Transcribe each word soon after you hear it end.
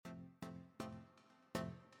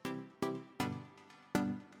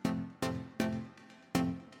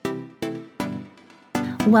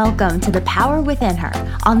Welcome to The Power Within Her.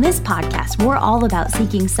 On this podcast, we're all about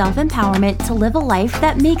seeking self-empowerment to live a life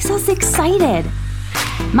that makes us excited.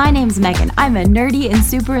 My name's Megan. I'm a nerdy and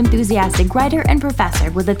super enthusiastic writer and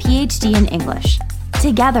professor with a PhD in English.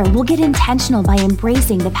 Together, we'll get intentional by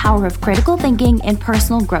embracing the power of critical thinking and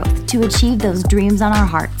personal growth to achieve those dreams on our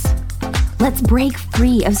hearts. Let's break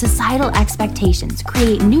free of societal expectations,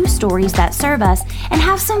 create new stories that serve us, and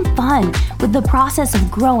have some fun with the process of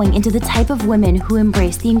growing into the type of women who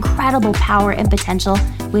embrace the incredible power and potential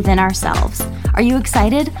within ourselves. Are you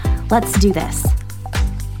excited? Let's do this.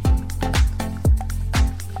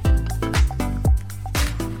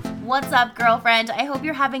 What's up, girlfriend? I hope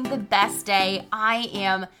you're having the best day. I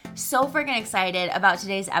am so freaking excited about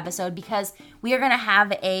today's episode because we are going to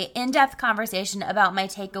have a in-depth conversation about my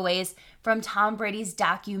takeaways from Tom Brady's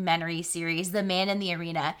documentary series, The Man in the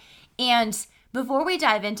Arena. And before we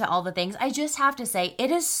dive into all the things, I just have to say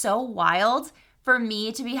it is so wild for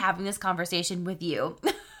me to be having this conversation with you.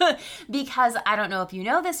 Because I don't know if you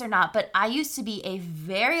know this or not, but I used to be a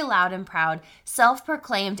very loud and proud,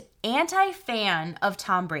 self-proclaimed anti-fan of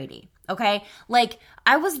Tom Brady. Okay, like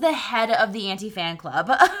I was the head of the anti-fan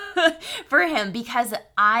club for him because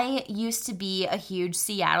I used to be a huge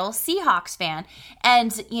Seattle Seahawks fan.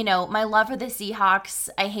 And, you know, my love for the Seahawks,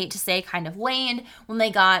 I hate to say, kind of waned when they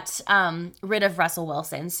got rid of Russell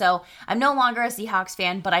Wilson. So I'm no longer a Seahawks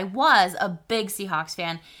fan, but I was a big Seahawks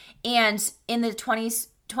fan. And in the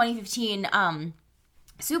 2015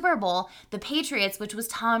 Super Bowl, the Patriots, which was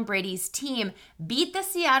Tom Brady's team, beat the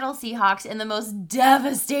Seattle Seahawks in the most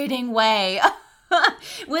devastating way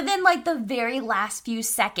within like the very last few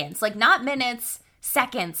seconds, like not minutes,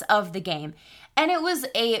 seconds of the game. And it was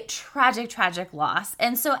a tragic, tragic loss.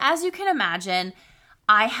 And so as you can imagine,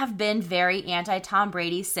 I have been very anti-Tom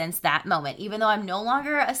Brady since that moment. Even though I'm no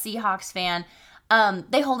longer a Seahawks fan,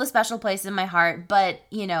 they hold a special place in my heart, but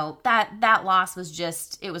you know, that loss was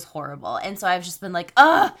just, it was horrible. And so I've just been like,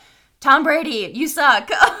 Tom Brady, you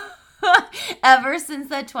suck ever since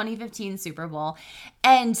that 2015 Super Bowl.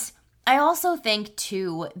 And I also think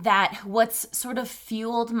too, that what's sort of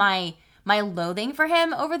fueled my loathing for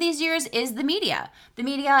him over these years is the media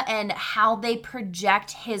and how they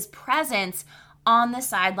project his presence on the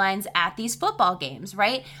sidelines at these football games,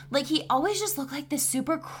 right? Like he always just looked like this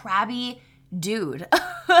super crabby dude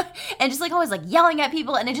and just like always like yelling at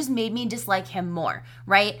people, and it just made me dislike him more,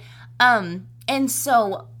 right? And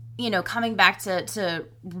so, you know, coming back to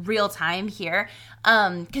real time here,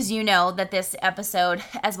 because you know that this episode,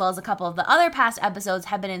 as well as a couple of the other past episodes,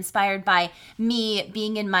 have been inspired by me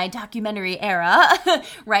being in my documentary era,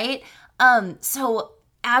 right? So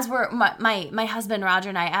as my husband Roger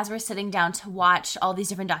and I, as we're sitting down to watch all these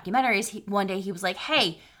different documentaries, one day he was like,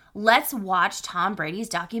 hey, let's watch Tom Brady's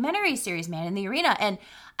documentary series, Man in the Arena. And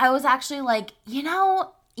I was actually like, you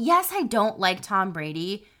know, yes, I don't like Tom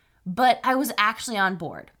Brady, but I was actually on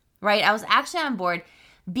board, right? I was actually on board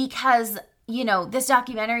because, you know, this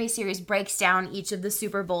documentary series breaks down each of the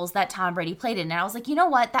Super Bowls that Tom Brady played in. And I was like, you know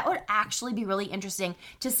what? That would actually be really interesting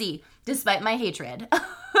to see, despite my hatred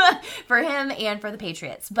for him and for the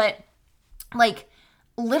Patriots. But like,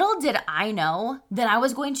 little did I know that I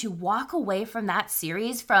was going to walk away from that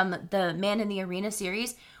series, from the Man in the Arena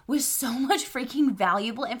series, with so much freaking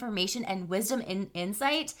valuable information and wisdom and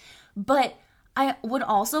insight. But I would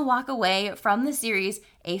also walk away from the series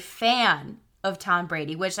a fan of Tom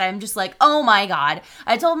Brady, which I'm just like, oh my God.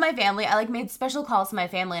 I told my family, I like made special calls to my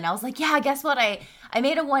family, and I was like, yeah, guess what? I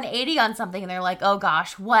made a 180 on something. And they're like, oh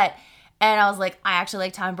gosh, what? And I was like, I actually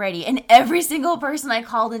like Tom Brady. And every single person I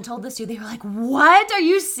called and told this to, they were like, what? Are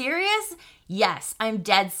you serious? Yes, I'm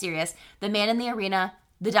dead serious. The Man in the Arena,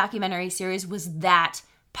 the documentary series, was that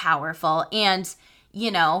powerful. And,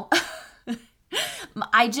 you know,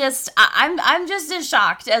 I'm just as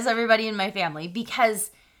shocked as everybody in my family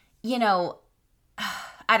because, you know,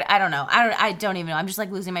 I don't know. I don't even know. I'm just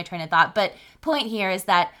like losing my train of thought. But point here is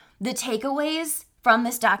that the takeaways from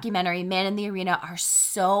this documentary, Man in the Arena, are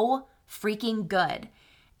so freaking good.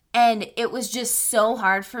 And it was just so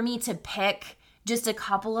hard for me to pick just a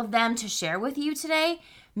couple of them to share with you today.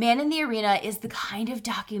 Man in the Arena is the kind of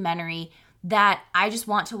documentary that I just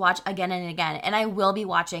want to watch again and again. And I will be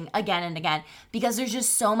watching again and again because there's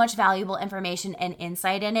just so much valuable information and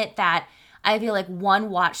insight in it that I feel like one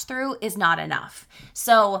watch through is not enough.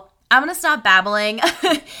 So I'm going to stop babbling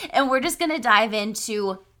and we're just going to dive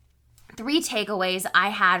into 3 takeaways I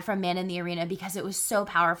had from Man in the Arena because it was so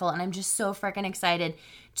powerful, and I'm just so freaking excited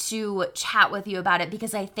to chat with you about it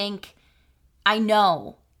because I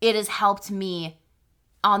know it has helped me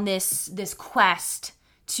on this quest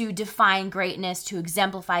to define greatness, to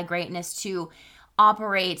exemplify greatness, to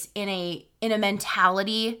operate in a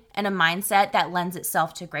mentality and a mindset that lends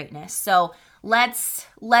itself to greatness. So let's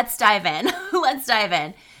dive in. Let's dive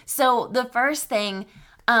in. So the first thing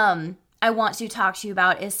I want to talk to you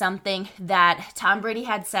about is something that Tom Brady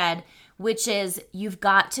had said, which is you've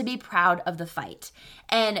got to be proud of the fight.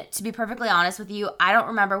 And to be perfectly honest with you, I don't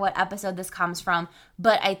remember what episode this comes from,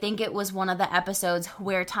 but I think it was one of the episodes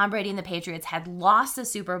where Tom Brady and the Patriots had lost the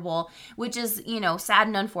Super Bowl, which is, sad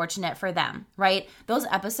and unfortunate for them, right? Those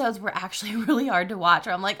episodes were actually really hard to watch,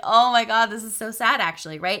 where I'm like, oh my God, this is so sad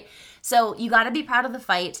actually, right? So you got to be proud of the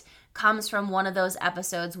fight comes from one of those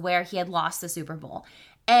episodes where he had lost the Super Bowl.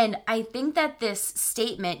 And I think that this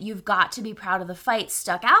statement, you've got to be proud of the fight,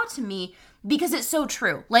 stuck out to me because it's so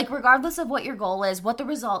true. Like, regardless of what your goal is, what the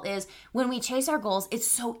result is, when we chase our goals, it's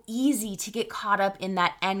so easy to get caught up in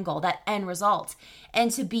that end goal, that end result,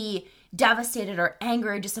 and to be devastated or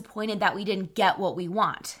angry or disappointed that we didn't get what we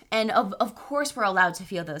want. And of course, we're allowed to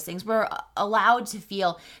feel those things. We're allowed to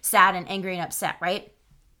feel sad and angry and upset, right?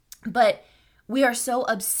 But we are so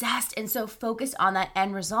obsessed and so focused on that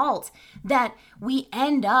end result that we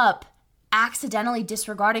end up accidentally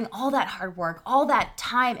disregarding all that hard work, all that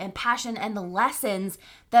time and passion and the lessons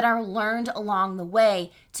that are learned along the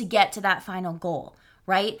way to get to that final goal,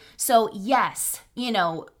 right? So yes,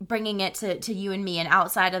 bringing it to you and me and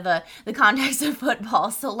outside of the context of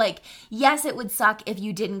football. So yes, it would suck if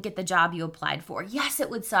you didn't get the job you applied for. Yes, it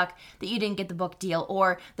would suck that you didn't get the book deal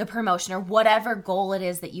or the promotion or whatever goal it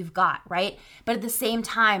is that you've got, right? But at the same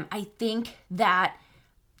time, I think that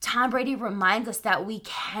Tom Brady reminds us that we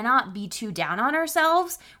cannot be too down on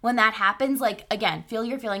ourselves when that happens. Again, feel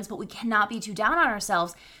your feelings, but we cannot be too down on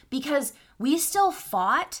ourselves because we still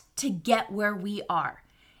fought to get where we are.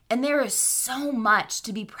 And there is so much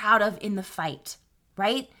to be proud of in the fight,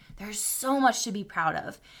 right? There's so much to be proud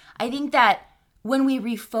of. I think that when we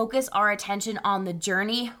refocus our attention on the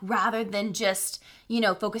journey rather than just,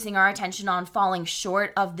 focusing our attention on falling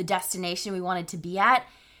short of the destination we wanted to be at,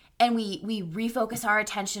 and we refocus our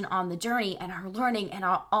attention on the journey and our learning and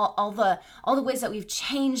all the ways that we've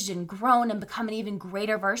changed and grown and become an even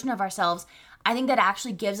greater version of ourselves, I think that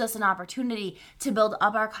actually gives us an opportunity to build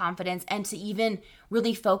up our confidence and to even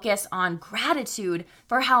really focus on gratitude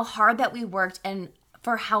for how hard that we worked and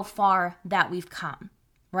for how far that we've come,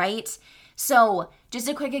 right? So just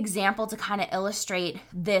a quick example to kind of illustrate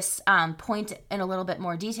this point in a little bit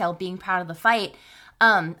more detail, being proud of the fight.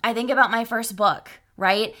 I think about my first book,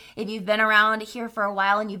 right? If you've been around here for a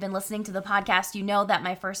while and you've been listening to the podcast, you know that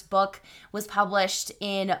my first book was published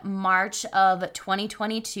in March of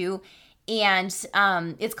 2022. And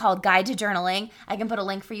it's called Guide to Journaling. I can put a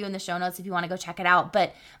link for you in the show notes if you want to go check it out.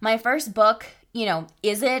 But my first book,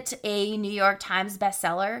 is it a New York Times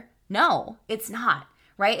bestseller? No, it's not,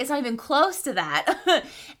 right? It's not even close to that.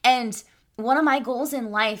 And one of my goals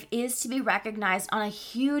in life is to be recognized on a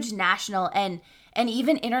huge national and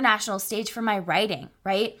even international stage for my writing,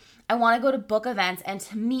 right? I want to go to book events and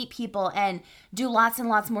to meet people and do lots and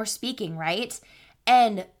lots more speaking, right?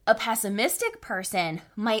 And a pessimistic person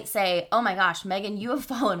might say, oh my gosh, Megan, you have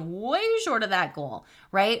fallen way short of that goal,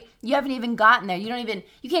 right? You haven't even gotten there. You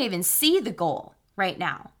can't even see the goal right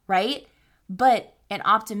now, right? But an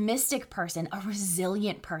optimistic person, a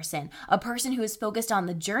resilient person, a person who is focused on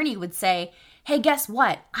the journey would say, hey, guess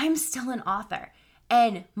what? I'm still an author.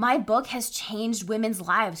 And my book has changed women's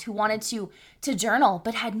lives who wanted to journal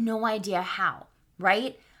but had no idea how,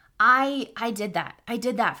 right? I did that. I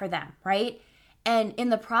did that for them, right? And in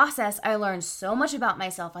the process, I learned so much about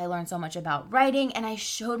myself. I learned so much about writing, and I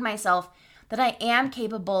showed myself that I am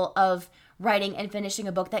capable of writing and finishing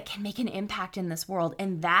a book that can make an impact in this world.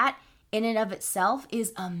 And that in and of itself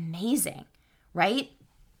is amazing, right?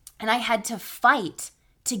 And I had to fight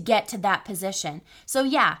to get to that position. So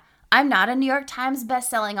yeah, I'm not a New York Times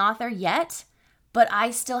bestselling author yet, but I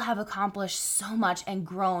still have accomplished so much and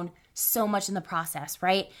grown so much in the process,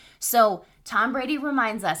 right? So Tom Brady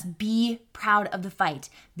reminds us, be proud of the fight.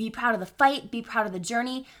 Be proud of the fight, be proud of the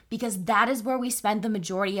journey, because that is where we spend the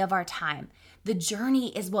majority of our time. The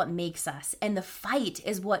journey is what makes us, and the fight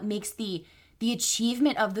is what makes the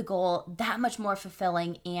achievement of the goal that much more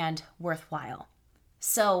fulfilling and worthwhile.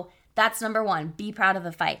 So that's number one, be proud of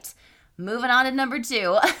the fight. Moving on to number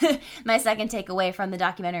two, my second takeaway from the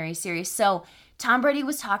documentary series. So Tom Brady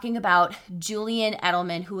was talking about Julian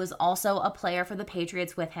Edelman, who was also a player for the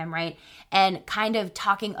Patriots with him, right? And kind of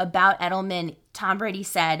talking about Edelman, Tom Brady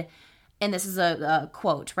said, and this is a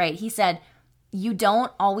quote, right? He said, you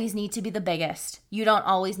don't always need to be the biggest. You don't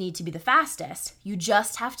always need to be the fastest. You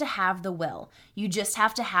just have to have the will. You just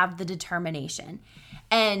have to have the determination.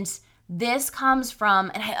 And this comes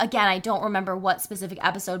from, and I don't remember what specific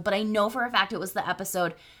episode, but I know for a fact it was the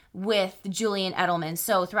episode with Julian Edelman.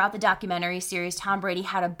 So throughout the documentary series, Tom Brady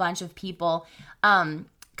had a bunch of people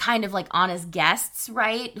kind of like on as guests,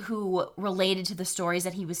 right, who related to the stories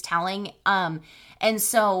that he was telling. And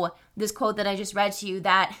so this quote that I just read to you,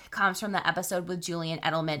 that comes from the episode with Julian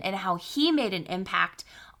Edelman and how he made an impact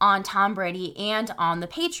on Tom Brady and on the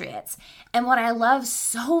Patriots. And what I love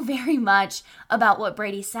so very much about what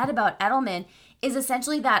Brady said about Edelman is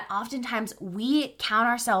essentially that oftentimes we count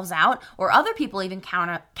ourselves out, or other people even count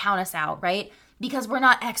us out, right? Because we're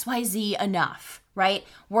not XYZ enough, right?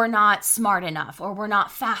 We're not smart enough, or we're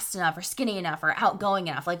not fast enough, or skinny enough, or outgoing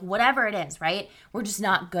enough, like whatever it is, right? We're just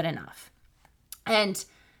not good enough. And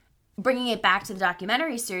bringing it back to the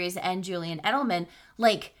documentary series and Julian Edelman,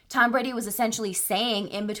 like Tom Brady was essentially saying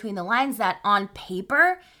in between the lines that on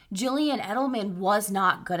paper, Julian Edelman was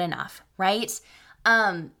not good enough, right?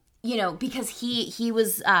 Because he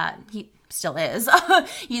was, he still is,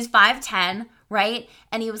 he's 5'10", right?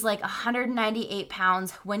 And he was like 198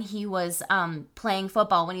 pounds when he was playing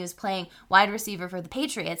football, when he was playing wide receiver for the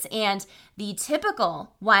Patriots. And the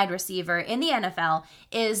typical wide receiver in the NFL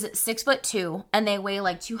is 6'2", and they weigh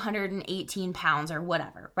like 218 pounds or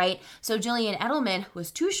whatever, right? So Julian Edelman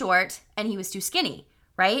was too short and he was too skinny,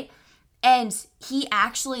 right? And he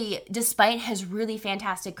actually, despite his really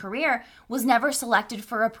fantastic career, was never selected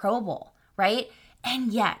for a Pro Bowl, right?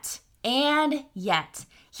 And yet,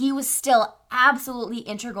 he was still absolutely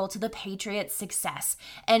integral to the Patriots' success.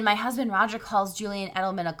 And my husband Roger calls Julian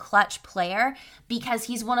Edelman a clutch player because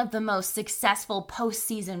he's one of the most successful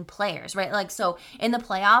postseason players, right? Like, so in the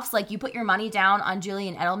playoffs, like you put your money down on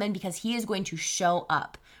Julian Edelman because he is going to show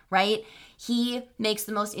up, right? He makes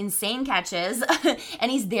the most insane catches and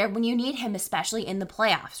he's there when you need him, especially in the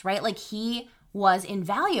playoffs, right? Like he was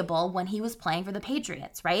invaluable when he was playing for the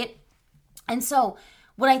Patriots, right? And so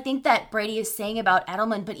what I think that Brady is saying about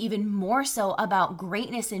Edelman, but even more so about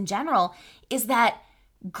greatness in general, is that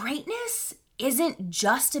greatness isn't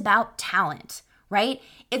just about talent, right?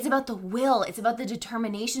 It's about the will. It's about the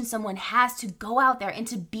determination someone has to go out there and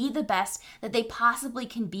to be the best that they possibly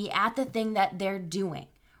can be at the thing that they're doing,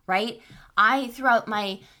 right? Throughout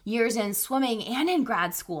my years in swimming and in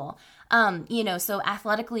grad school, so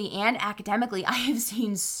athletically and academically, I have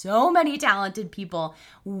seen so many talented people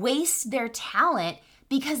waste their talent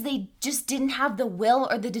because they just didn't have the will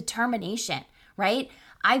or the determination, right?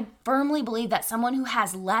 I firmly believe that someone who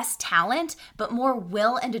has less talent but more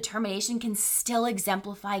will and determination can still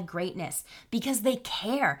exemplify greatness because they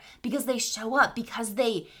care, because they show up, because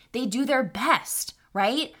they do their best,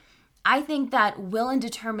 right? I think that will and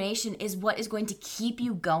determination is what is going to keep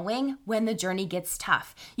you going when the journey gets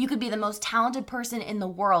tough. You could be the most talented person in the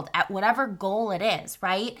world at whatever goal it is,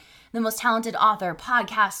 right? The most talented author,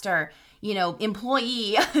 podcaster,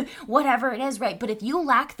 employee, whatever it is, right? But if you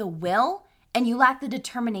lack the will and you lack the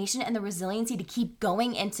determination and the resiliency to keep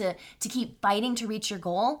going and to keep fighting to reach your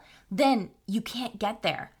goal, then you can't get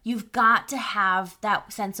there. You've got to have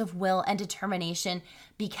that sense of will and determination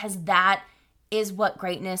because that is what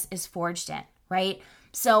greatness is forged in, right?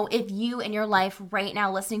 So if you in your life right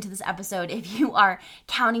now listening to this episode, if you are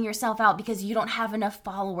counting yourself out because you don't have enough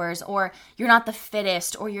followers or you're not the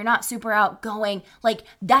fittest or you're not super outgoing, like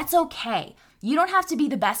that's okay. You don't have to be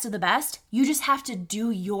the best of the best. You just have to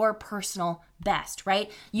do your personal best,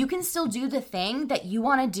 right? You can still do the thing that you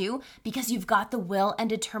want to do because you've got the will and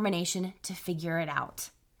determination to figure it out,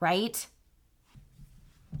 right?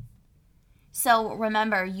 So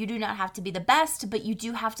remember, you do not have to be the best, but you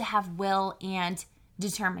do have to have will and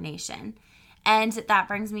determination. And that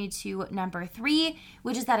brings me to number 3,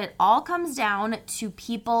 which is that it all comes down to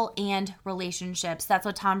people and relationships. That's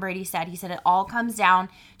what Tom Brady said. He said it all comes down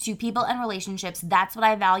to people and relationships. That's what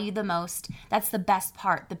I value the most. That's the best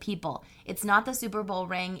part, the people. It's not the Super Bowl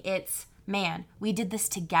ring. It's, man, we did this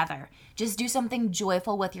together. Just do something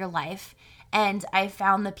joyful with your life. And I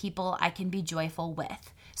found the people I can be joyful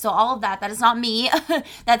with. So all of that is not me.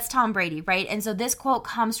 That's Tom Brady, right? And so this quote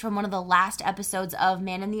comes from one of the last episodes of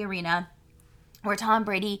Man in the Arena, where Tom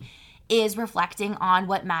Brady is reflecting on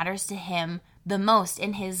what matters to him the most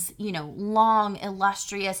in his, long,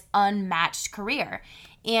 illustrious, unmatched career.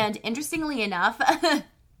 And interestingly enough,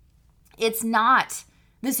 it's not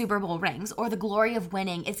the Super Bowl rings or the glory of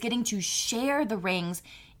winning. It's getting to share the rings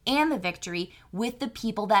and the victory with the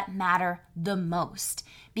people that matter the most,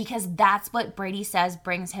 because that's what Brady says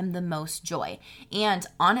brings him the most joy. And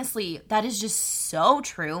honestly, that is just so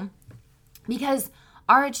true, because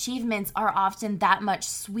our achievements are often that much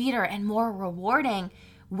sweeter and more rewarding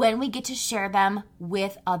when we get to share them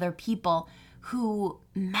with other people who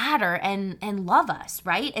matter and love us,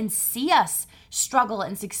 right? And see us struggle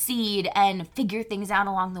and succeed and figure things out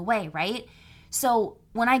along the way, right? So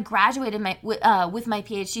when I graduated with my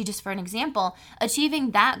PhD, just for an example,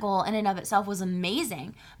 achieving that goal in and of itself was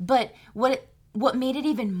amazing. But what made it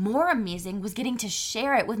even more amazing was getting to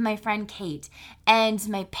share it with my friend Kate and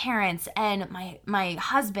my parents and my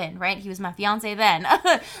husband, right? He was my fiance then,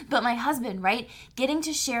 but my husband, right? Getting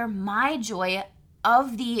to share my joy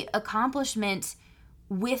of the accomplishment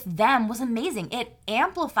with them was amazing. It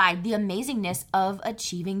amplified the amazingness of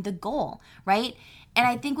achieving the goal, right? And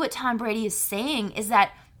I think what Tom Brady is saying is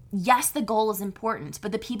that, yes, the goal is important,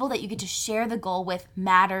 but the people that you get to share the goal with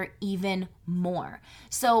matter even more.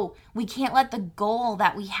 So we can't let the goal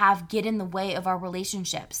that we have get in the way of our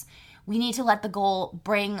relationships. We need to let the goal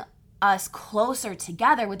bring us closer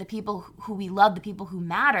together with the people who we love, the people who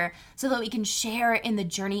matter, so that we can share in the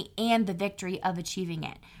journey and the victory of achieving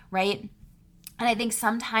it, right? And I think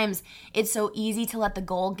sometimes it's so easy to let the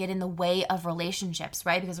goal get in the way of relationships,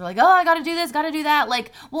 right? Because we're like, oh, I got to do this, got to do that.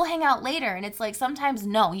 Like, we'll hang out later. And it's like, sometimes,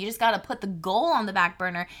 no, you just got to put the goal on the back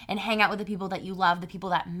burner and hang out with the people that you love, the people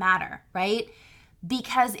that matter, right?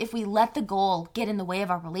 Because if we let the goal get in the way of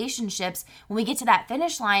our relationships, when we get to that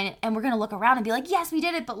finish line and we're going to look around and be like, yes, we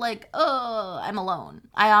did it, but like, oh, I'm alone.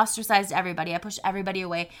 I ostracized everybody. I pushed everybody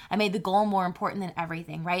away. I made the goal more important than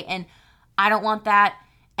everything, right? And I don't want that.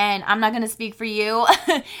 And I'm not going to speak for you,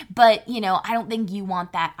 but, I don't think you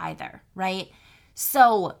want that either, right?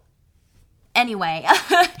 So anyway,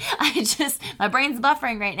 my brain's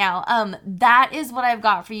buffering right now. That is what I've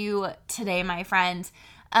got for you today, my friend.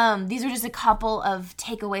 These are just a couple of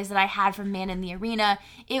takeaways that I had from Man in the Arena.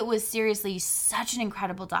 It was seriously such an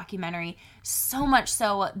incredible documentary, so much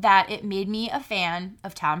so that it made me a fan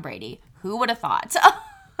of Tom Brady. Who would have thought?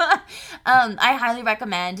 I highly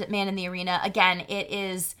recommend Man in the Arena. Again, it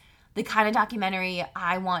is the kind of documentary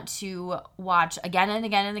I want to watch again and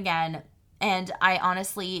again and again. And I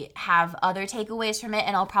honestly have other takeaways from it,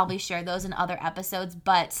 and I'll probably share those in other episodes.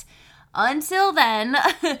 But until then,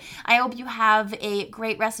 I hope you have a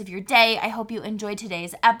great rest of your day. I hope you enjoyed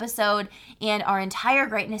today's episode and our entire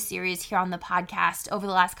greatness series here on the podcast over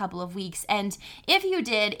the last couple of weeks. And if you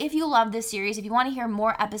did, if you love this series, if you want to hear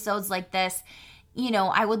more episodes like this,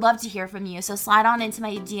 I would love to hear from you. So slide on into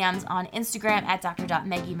my DMs on Instagram at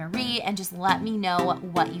dr.maggieMarie and just let me know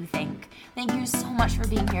what you think. Thank you so much for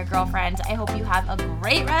being here, girlfriend. I hope you have a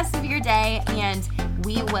great rest of your day, and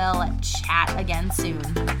we will chat again soon.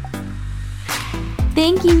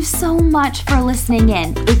 Thank you so much for listening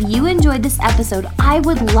in. If you enjoyed this episode, I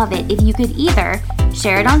would love it if you could either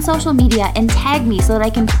share it on social media and tag me so that I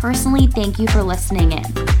can personally thank you for listening in.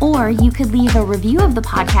 Or you could leave a review of the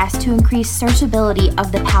podcast to increase searchability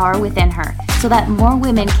of the power within her so that more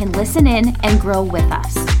women can listen in and grow with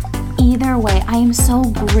us. Either way, I am so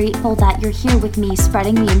grateful that you're here with me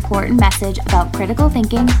spreading the important message about critical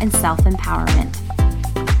thinking and self-empowerment.